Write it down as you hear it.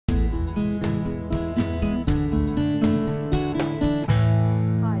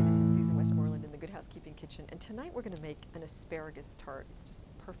we're going to make an asparagus tart. It's just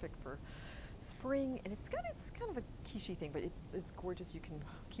perfect for spring, and it's kind of a quiche-y thing, but it's gorgeous. You can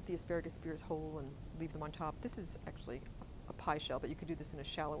keep the asparagus spears whole and leave them on top. This is actually a pie shell, but you could do this in a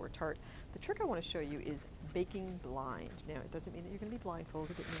shallower tart. The trick I want to show you is baking blind. Now, it doesn't mean that you're going to be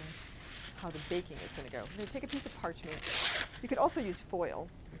blindfolded. It means how the baking is going to go. You're going to take a piece of parchment. You could also use foil,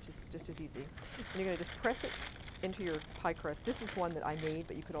 which is just as easy. And you're going to just press it into your pie crust. This is one that I made,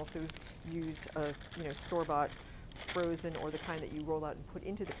 but you could also use a store-bought frozen or the kind that you roll out and put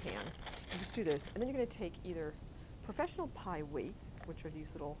into the pan. And just do this. And then you're going to take either professional pie weights, which are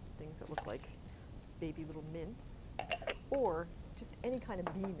these little things that look like baby little mints, or just any kind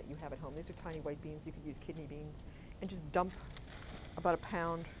of bean that you have at home. These are tiny white beans. You could use kidney beans. And just dump about a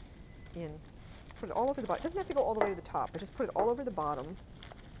pound in. Put it all over the bottom. It doesn't have to go all the way to the top, but just put it all over the bottom. And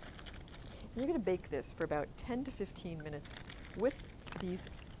you're going to bake this for about 10 to 15 minutes with these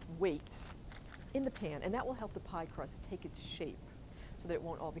weights in the pan, and that will help the pie crust take its shape so that it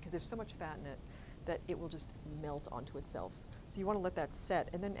won't all, because there's so much fat in it that it will just melt onto itself. So you want to let that set,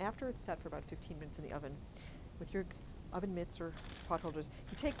 and then after it's set for about 15 minutes in the oven, with your oven mitts or pot holders,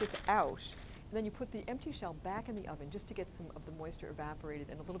 you take this out, and then you put the empty shell back in the oven just to get some of the moisture evaporated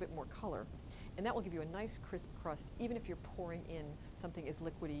and a little bit more color. And that will give you a nice crisp crust, even if you're pouring in something as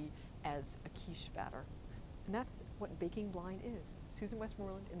liquidy as a quiche batter. And that's what baking blind is. Susan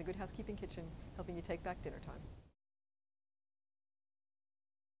Westmoreland in the Good Housekeeping Kitchen, helping you take back dinner time.